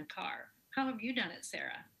to get in a car. How have you done it,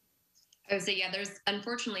 Sarah? I would say, yeah, there's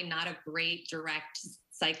unfortunately not a great direct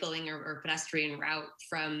cycling or pedestrian route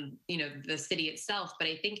from, the city itself. But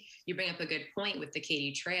I think you bring up a good point with the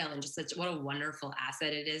Katy Trail and just what a wonderful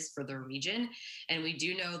asset it is for the region. And we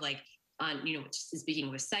do know,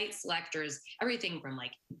 speaking with site selectors, everything from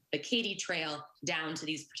like the Katy Trail down to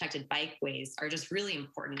these protected bikeways are just really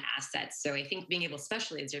important assets. So I think being able,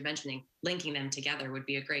 especially as you're mentioning, linking them together would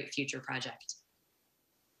be a great future project.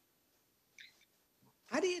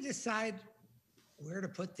 How do you decide where to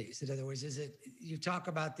put these? In other words, you talk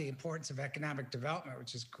about the importance of economic development,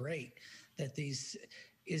 which is great, that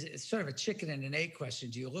it's sort of a chicken and an egg question.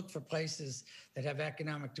 Do you look for places that have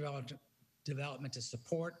economic development to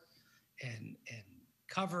support and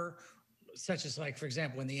cover, such as, like, for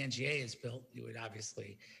example, when the NGA is built, you would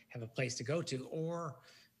obviously have a place to go to, or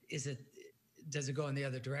does it go in the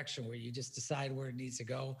other direction where you just decide where it needs to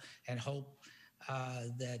go and hope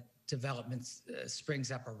that development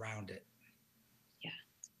springs up around it? Yeah,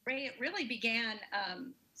 Ray, it really began.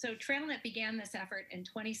 So Trailnet began this effort in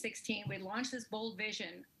 2016. We launched this bold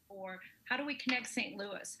vision for how do we connect St.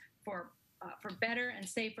 Louis for better and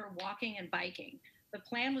safer walking and biking. The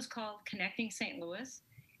plan was called Connecting St. Louis.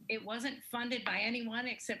 It wasn't funded by anyone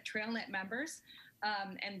except Trailnet members,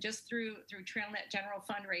 and just through Trailnet general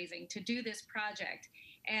fundraising to do this project.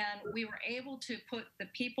 And we were able to put the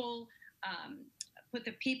people's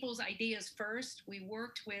ideas first. We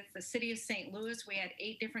worked with the city of St. Louis. We had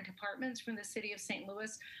 8 different departments from the city of St.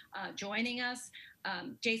 Louis joining us.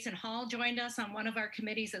 Jason Hall joined us on one of our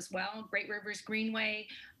committees as well, Great Rivers Greenway.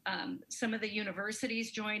 Some of the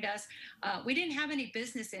universities joined us. We didn't have any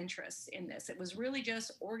business interests in this. It was really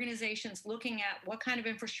just organizations looking at what kind of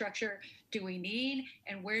infrastructure do we need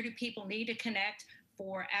and where do people need to connect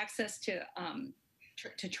for access to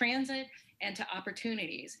transit and to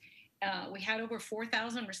opportunities. We had over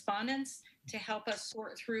 4,000 respondents to help us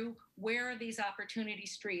sort through where are these opportunity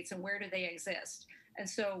streets and where do they exist. And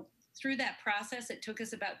so through that process, it took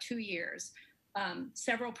us about 2 years.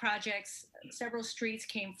 Several projects, several streets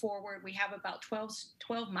came forward. We have about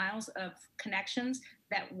 12 miles of connections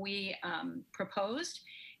that we proposed.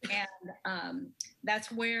 And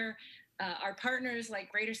that's where our partners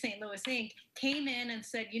like Greater St. Louis Inc. came in and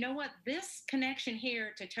said, you know what, this connection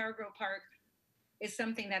here to Tower Grove Park is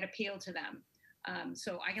something that appealed to them.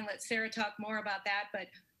 So I can let Sarah talk more about that, but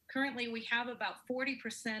currently we have about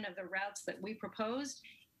 40% of the routes that we proposed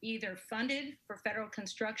either funded for federal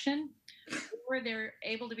construction or they're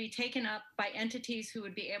able to be taken up by entities who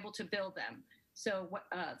would be able to build them. So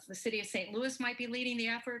the city of St. Louis might be leading the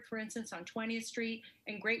effort, for instance, on 20th Street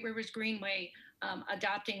and Great Rivers Greenway,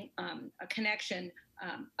 adopting a connection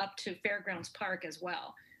up to Fairgrounds Park as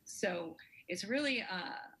well. So it's really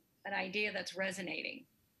an idea that's resonating.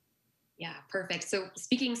 Yeah, perfect. So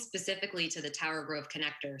speaking specifically to the Tower Grove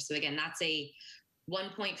connector, so again, that's a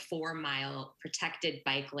 1.4 mile protected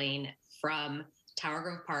bike lane from Tower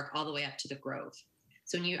Grove Park all the way up to the Grove.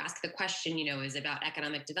 So when you ask the question, you know, is it about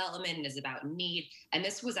economic development and is it about need? And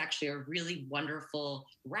this was actually a really wonderful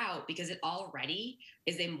route because it already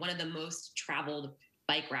is in one of the most traveled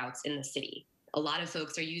bike routes in the city. A lot of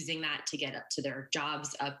folks are using that to get up to their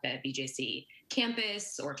jobs up at BJC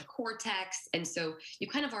campus or to Cortex. And so you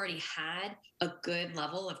kind of already had a good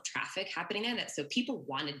level of traffic happening there. So people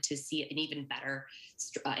wanted to see an even better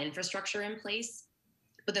infrastructure in place.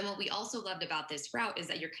 But then what we also loved about this route is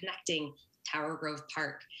that you're connecting Tower Grove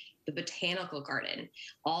Park, the Botanical Garden,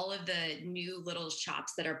 all of the new little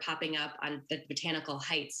shops that are popping up on the Botanical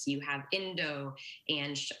Heights. You have Indo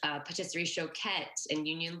and Patisserie Choquette and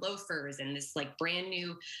Union Loafers and this like brand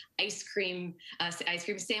new ice cream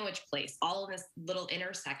sandwich place, all in this little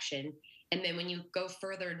intersection. And then when you go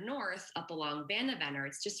further north up along Vandevenner,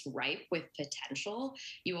 it's just ripe with potential.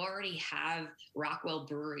 You already have Rockwell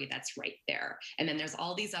Brewery that's right there. And then there's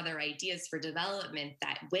all these other ideas for development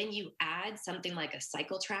that when you add something like a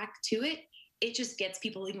cycle track to it, it just gets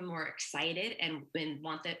people even more excited and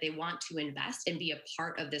they want to invest and be a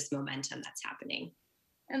part of this momentum that's happening.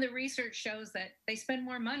 And the research shows that they spend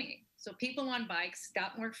more money. So people on bikes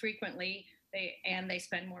stop more frequently and they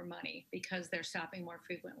spend more money because they're stopping more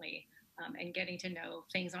frequently. And getting to know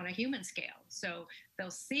things on a human scale. So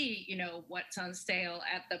they'll see, you know, what's on sale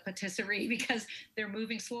at the patisserie because they're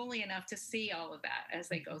moving slowly enough to see all of that as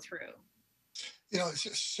they go through. You know,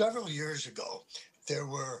 several years ago, there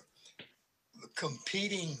were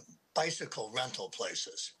competing bicycle rental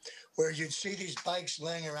places where you'd see these bikes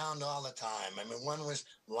laying around all the time. I mean, one was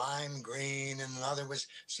lime green and another was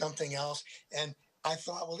something else. And I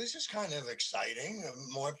thought, well, this is kind of exciting.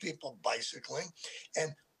 More people bicycling.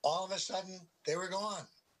 And all of a sudden, they were gone.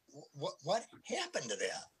 What happened to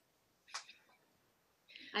that?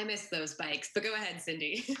 I miss those bikes, but go ahead,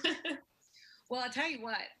 Cindy. Well, I'll tell you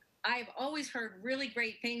what, I've always heard really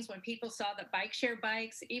great things when people saw the bike share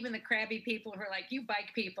bikes, even the crabby people who are like, you bike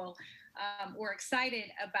people, were excited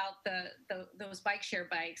about those bike share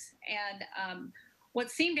bikes. And what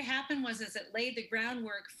seemed to happen was it laid the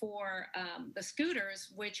groundwork for the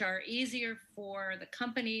scooters, which are easier for the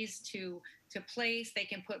companies to place. They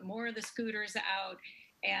can put more of the scooters out,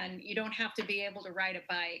 and you don't have to be able to ride a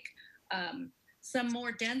bike. Some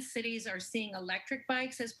more dense cities are seeing electric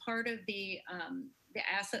bikes as part of the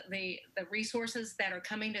resources that are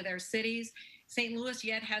coming to their cities. St. Louis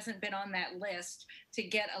yet hasn't been on that list to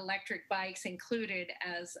get electric bikes included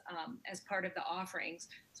as part of the offerings.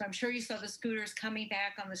 So I'm sure you saw the scooters coming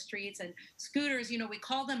back on the streets. And scooters, you know, we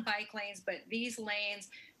call them bike lanes, but these lanes,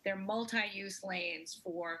 they're multi-use lanes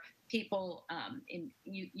for people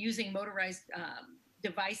using motorized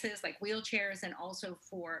devices like wheelchairs and also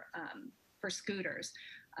for scooters.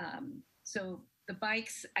 So the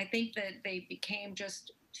bikes, I think that they became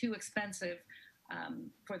just too expensive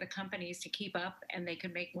for the companies to keep up, and they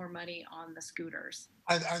could make more money on the scooters.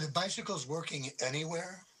 Are the bicycles working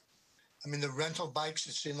anywhere? I mean, the rental bikes,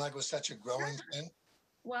 it seemed like was such a growing thing.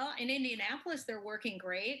 Well, in Indianapolis, they're working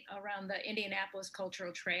great around the Indianapolis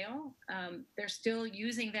Cultural Trail. They're still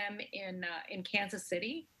using them in Kansas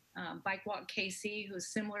City. Bike Walk KC, who's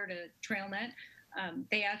similar to Trailnet,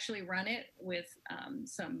 they actually run it with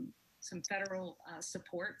some federal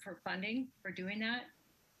support for funding for doing that.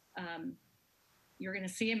 You're going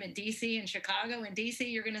to see them in DC and Chicago. In DC,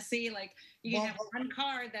 you're going to see you can have one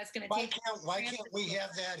car that's going to take. Why can't we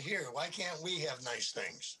have that here? Why can't we have nice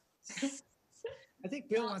things? I think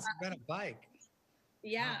Bill wants to rent a bike.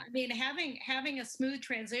 Yeah, I mean, having a smooth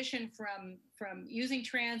transition from using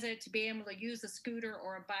transit to be able to use a scooter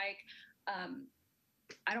or a bike,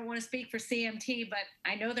 I don't want to speak for CMT, but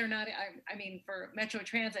I know they're not, I mean, for Metro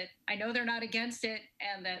Transit, I know they're not against it,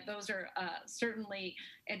 and that those are certainly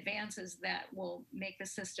advances that will make the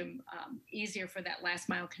system easier for that last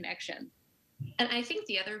mile connection. And I think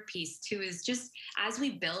the other piece too is just as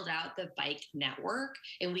we build out the bike network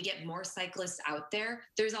and we get more cyclists out there,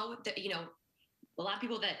 there's always, a lot of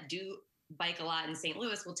people that do bike a lot in St.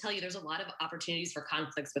 Louis will tell you there's a lot of opportunities for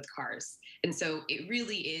conflicts with cars. And so it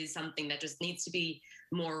really is something that just needs to be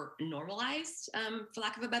more normalized, for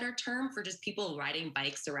lack of a better term, for just people riding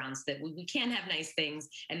bikes around so that we can have nice things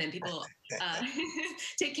and then people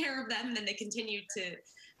take care of them and then they continue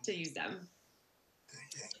to use them.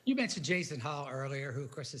 You mentioned Jason Hall earlier, who,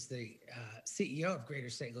 of course, is the CEO of Greater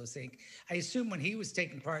St. Louis Inc. I assume when he was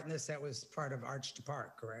taking part in this, that was part of Arch to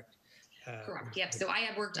Park, correct? Correct. Yep. So I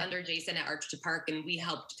had worked under Jason at Arch to Park, and we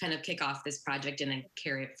helped kind of kick off this project and then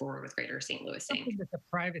carry it forward with Greater St. Louis Inc. Something that the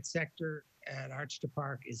private sector at Arch to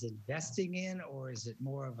Park is investing in, or is it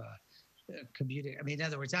more of a community? I mean, in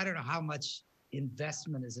other words, I don't know how much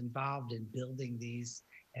investment is involved in building these,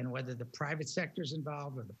 and whether the private sector is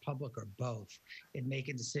involved or the public or both in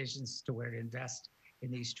making decisions to where to invest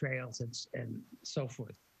in these trails and so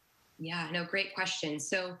forth. Yeah, no, great question.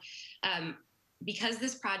 So, because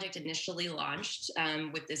this project initially launched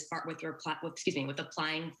with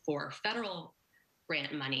applying for federal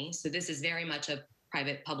grant money, so this is very much a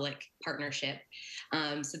private-public partnership.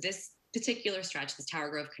 So this particular stretch, this Tower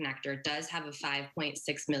Grove connector, does have a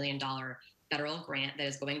 $5.6 million federal grant that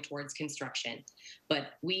is going towards construction.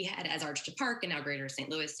 But we had, as Arch to Park and now Greater St.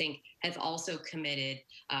 Louis Inc., have also committed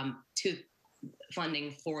to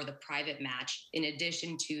funding for the private match, in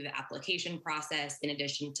addition to the application process, in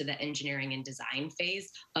addition to the engineering and design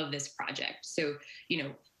phase of this project. So,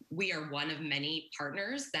 we are one of many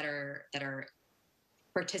partners that are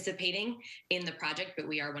participating in the project, but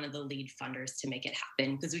we are one of the lead funders to make it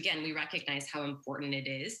happen. Because again, we recognize how important it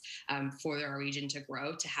is for our region to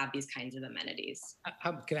grow, to have these kinds of amenities.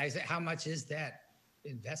 Can I say, how much is that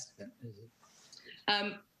investment? Is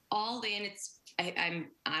it? All in, I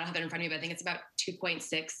don't have it in front of me, but I think it's about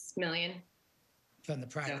 2.6 million. From the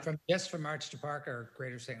private, from Arch to Park or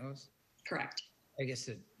Greater St. Louis? Correct. I guess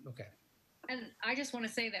okay. And I just want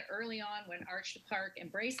to say that early on, when Arch to Park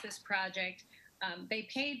embraced this project, they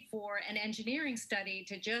paid for an engineering study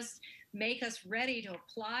to just make us ready to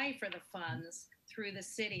apply for the funds through the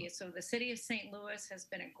city. So the city of St. Louis has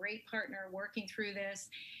been a great partner working through this.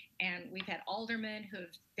 And we've had aldermen who have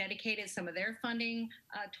dedicated some of their funding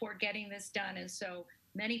toward getting this done. And so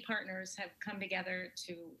many partners have come together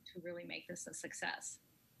to really make this a success.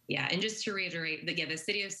 Yeah, and just to reiterate, the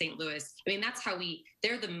city of St. Louis, I mean, that's how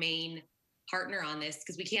they're the main partner on this,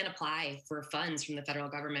 because we can't apply for funds from the federal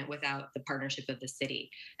government without the partnership of the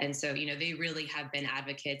city. And so, they really have been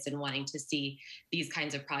advocates and wanting to see these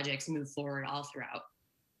kinds of projects move forward all throughout.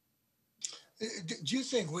 Do you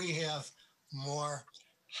think we have more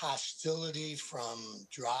hostility from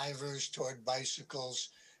drivers toward bicycles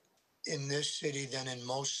in this city than in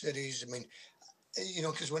most cities? I mean,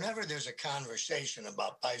 because whenever there's a conversation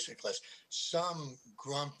about bicyclists, some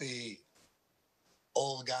grumpy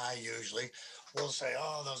old guy usually will say,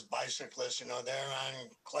 oh, those bicyclists, they're on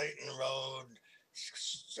Clayton Road,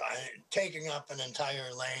 taking up an entire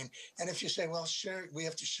lane. And if you say, well, sure, we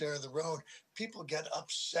have to share the road, people get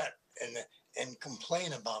upset and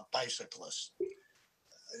complain about bicyclists.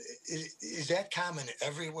 Is that common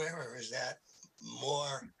everywhere, or is that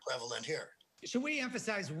more prevalent here? Should we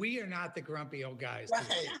emphasize we are not the grumpy old guys? Right.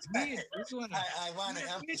 I want to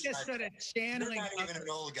emphasize. We're just sort of channeling. You're not even an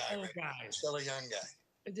old guy, right? You're still a young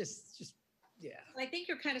guy. Just yeah. Well, I think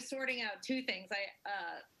you're kind of sorting out two things.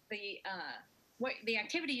 The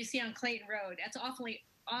activity you see on Clayton Road, that's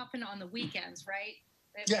often on the weekends, right?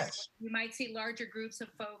 Yes. You might see larger groups of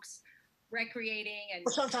folks recreating, and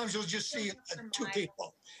sometimes you'll just see two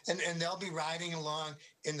people, and they'll be riding along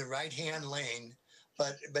in the right-hand lane,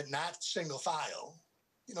 but not single file.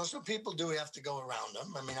 So people do have to go around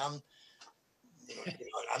them. I mean,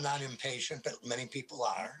 I'm not impatient, but many people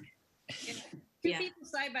are. Two people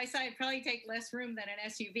side by side probably take less room than an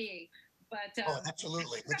SUV, but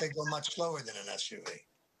absolutely, but they go much slower than an SUV.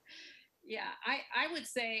 Yeah, I would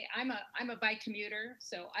say I'm a bike commuter.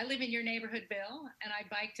 So I live in your neighborhood, Bill, and I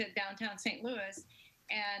bike to downtown St. Louis.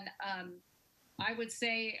 And I would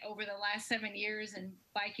say over the last 7 years and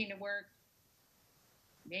biking to work,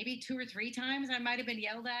 maybe 2 or 3 times I might have been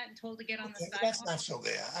yelled at and told to get on the sidewalk. That's not so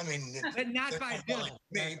bad. I mean, but not by Bill.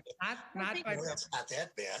 Not by Bill. That's not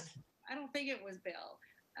that bad. I don't think it was Bill.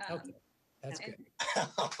 Okay. That's good.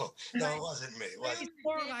 No, it wasn't me. He's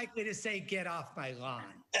more likely to say, get off my lawn.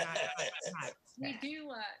 We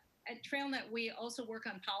do, at Trailnet, we also work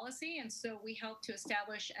on policy, and so we help to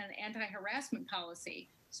establish an anti-harassment policy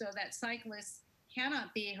so that cyclists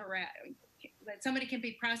cannot be harassed, that somebody can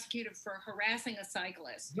be prosecuted for harassing a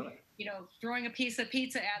cyclist, you know, throwing a piece of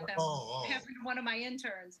pizza at them. Happened to one of my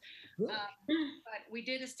interns. But we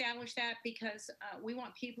did establish that because we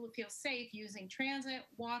want people to feel safe using transit,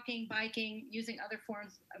 walking, biking, using other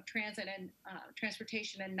forms of transit and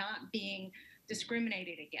transportation, and not being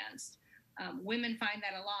discriminated against. Women find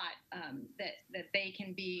that a lot, that they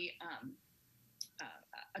can be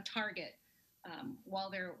a target while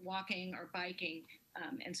they're walking or biking.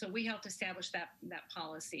 And so we helped establish that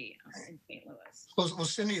policy in St. Louis. Well,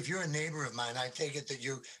 Cindy, if you're a neighbor of mine, I take it that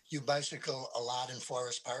you bicycle a lot in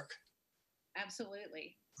Forest Park?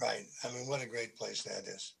 Absolutely. Right. I mean, what a great place that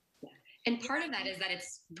is. And part of that is that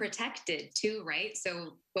it's protected too, right?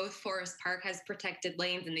 So both Forest Park has protected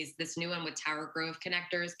lanes, and this new one with Tower Grove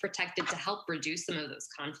connectors protected to help reduce some of those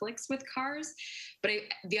conflicts with cars. But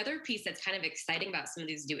the other piece that's kind of exciting about some of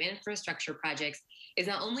these new infrastructure projects is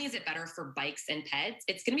not only is it better for bikes and peds,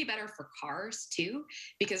 it's going to be better for cars too,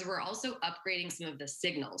 because we're also upgrading some of the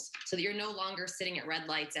signals so that you're no longer sitting at red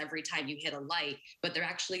lights every time you hit a light, but they're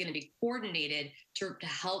actually going to be coordinated to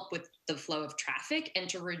help with the flow of traffic and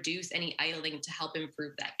to reduce any idling to help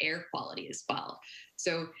improve that air quality as well.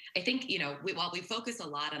 So I think, you know, while we focus a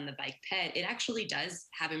lot on the bike ped, it actually does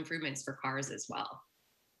have improvements for cars as well.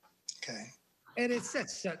 Okay. And it's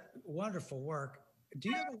such wonderful work. Do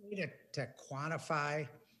you have a way to quantify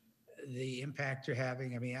the impact you're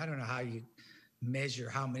having? I mean, I don't know how you measure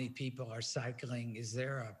how many people are cycling. Is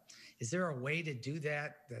there a way to do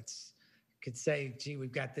that could say, gee,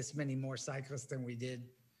 we've got this many more cyclists than we did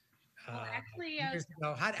well, actually, years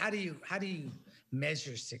ago? How do you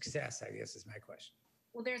measure success, I guess is my question.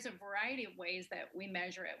 Well, there's a variety of ways that we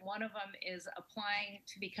measure it. One of them is applying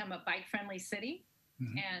to become a bike-friendly city.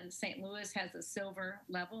 Mm-hmm. And St. Louis has a silver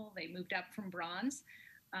level. They moved up from bronze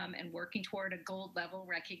and working toward a gold level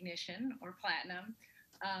recognition or platinum.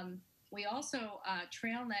 We also,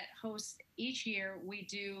 Trailnet hosts each year, we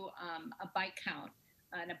do a bike count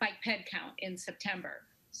and a bike ped count in September.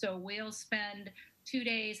 So we'll spend 2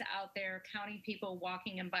 days out there counting people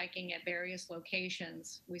walking and biking at various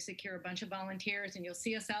locations. We secure a bunch of volunteers, and you'll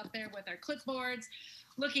see us out there with our clipboards,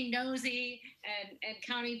 looking nosy and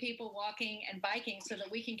counting people walking and biking so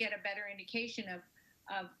that we can get a better indication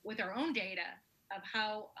of with our own data of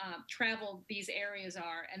how traveled these areas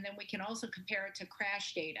are. And then we can also compare it to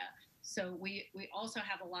crash data. So we also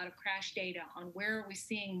have a lot of crash data on where are we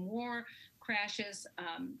seeing more crashes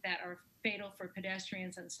that are fatal for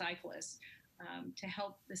pedestrians and cyclists to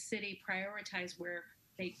help the city prioritize where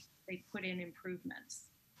they put in improvements.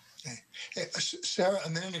 Okay. Hey, Sarah, a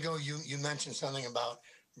minute ago, you mentioned something about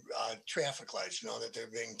traffic lights, you know, that they're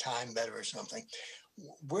being timed better or something.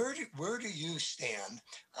 Where do you stand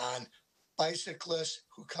on bicyclists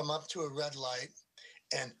who come up to a red light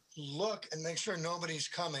and look and make sure nobody's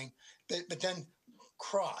coming, but then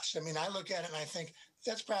cross? I mean, I look at it and I think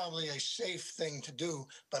that's probably a safe thing to do,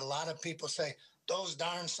 but a lot of people say, those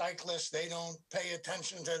darn cyclists, they don't pay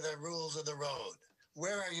attention to the rules of the road.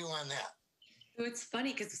 Where are you on that? So it's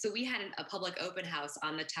funny because we had a public open house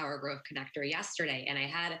on the Tower Grove connector yesterday, and I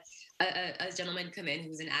had a gentleman come in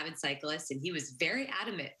who's an avid cyclist, and he was very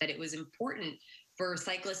adamant that it was important for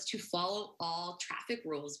cyclists to follow all traffic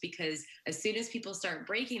rules, because as soon as people start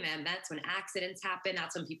breaking them, that's when accidents happen.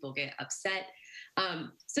 That's when people get upset.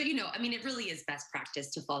 So, you know, I mean, it really is best practice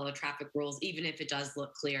to follow traffic rules, even if it does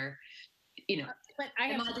look clear. You know, but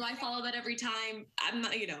do I follow that every time? I'm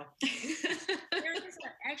not, you know. there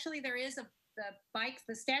is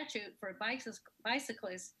the statute for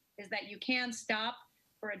bicyclists is that you can stop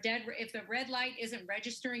for if the red light isn't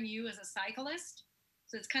registering you as a cyclist.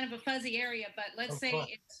 So it's kind of a fuzzy area, but let's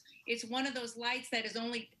say it's one of those lights that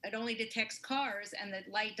only detects cars and the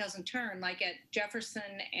light doesn't turn, like at Jefferson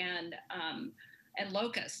and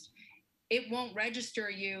Locust. It won't register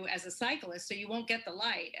you as a cyclist, so you won't get the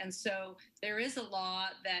light. And so there is a law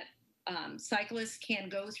that cyclists can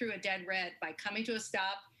go through a dead red by coming to a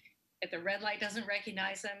stop. If the red light doesn't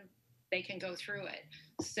recognize them, they can go through it.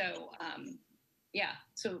 So, yeah.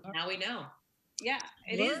 So now we know. Yeah,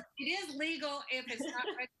 it is legal if it's not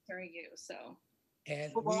registering you. So.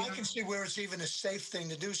 And well, I can see where it's even a safe thing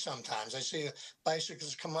to do sometimes. I see a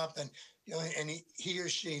bicyclist come up and, you know, and he or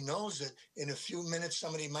she knows that in a few minutes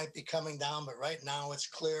somebody might be coming down, but right now it's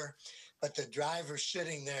clear. But the driver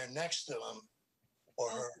sitting there next to him or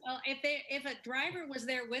her. Well, if a driver was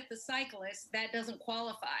there with the cyclist, that doesn't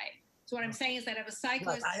qualify. So what I'm saying is that if a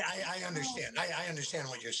cyclist, I understand. I understand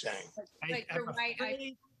what you're saying.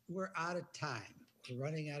 We're out of time. we're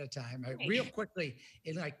running out of time. Real quickly,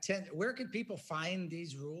 in like 10, where can people find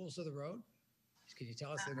these rules of the road? Can you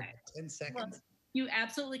tell us in about 10 seconds? Well, you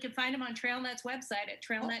absolutely can find them on Trailnet's website at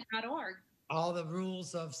trailnet.org. All the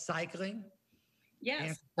rules of cycling? Yes.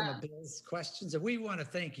 Answer some of Bill's questions. And we want to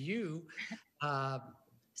thank you,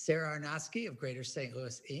 Sarah Arnosky of Greater St.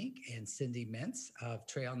 Louis, Inc., and Cindy Mense of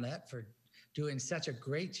Trailnet for doing such a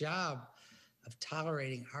great job of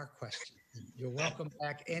tolerating our questions. You're welcome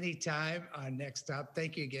back anytime on Next Up.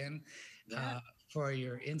 Thank you again for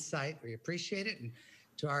your insight. We appreciate it. And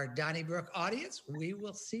to our Donnybrook audience, we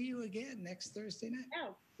will see you again next Thursday night. Yeah,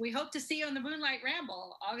 we hope to see you on the Moonlight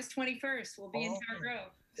Ramble, August 21st. We'll be in Town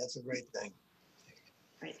Grove. That's a great thing.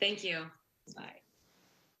 All right, thank you. Bye.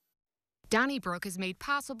 Donnybrook is made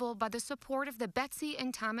possible by the support of the Betsy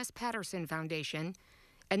and Thomas Patterson Foundation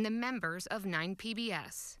and the members of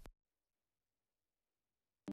 9PBS.